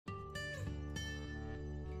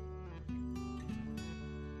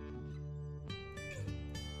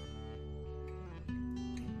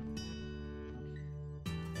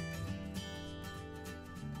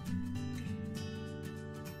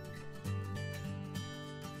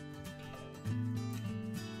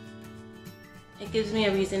It gives me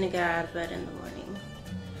a reason to get out of bed in the morning.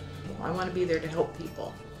 Well, I want to be there to help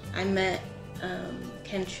people. I met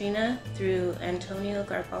Katrina through Antonio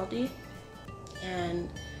Garibaldi, and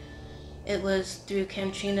it was through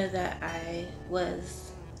Katrina that I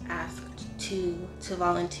was asked to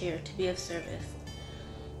volunteer, to be of service.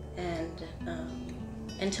 And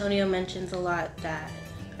Antonio mentions a lot that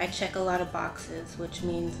I check a lot of boxes, which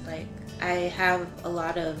means like I have a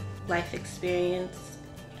lot of life experience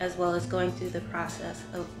as well as going through the process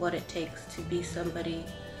of what it takes to be somebody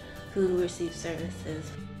who receives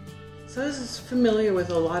services. So I was familiar with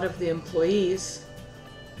a lot of the employees,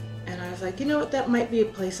 and I was like, you know what, that might be a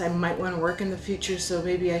place I might want to work in the future, so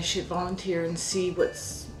maybe I should volunteer and see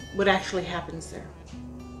what actually happens there.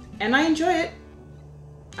 And I enjoy it.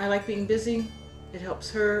 I like being busy. It helps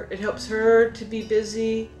her to be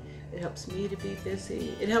busy. It helps me to be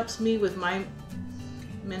busy. It helps me with my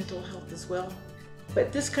mental health as well.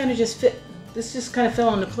 But this kind of just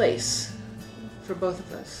fell into place for both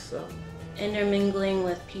of us. So intermingling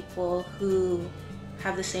with people who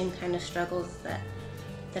have the same kind of struggles that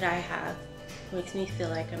I have makes me feel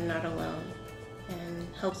like I'm not alone and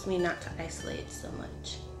helps me not to isolate so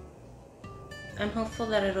much. I'm hopeful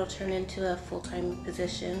that it'll turn into a full-time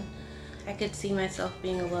position. I could see myself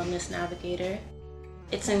being a wellness navigator.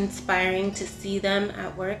 It's inspiring to see them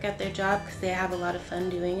at work at their job because they have a lot of fun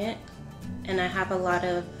doing it. And I have a lot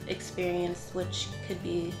of experience which could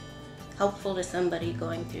be helpful to somebody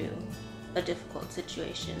going through a difficult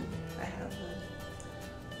situation. I have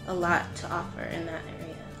a lot to offer in that area.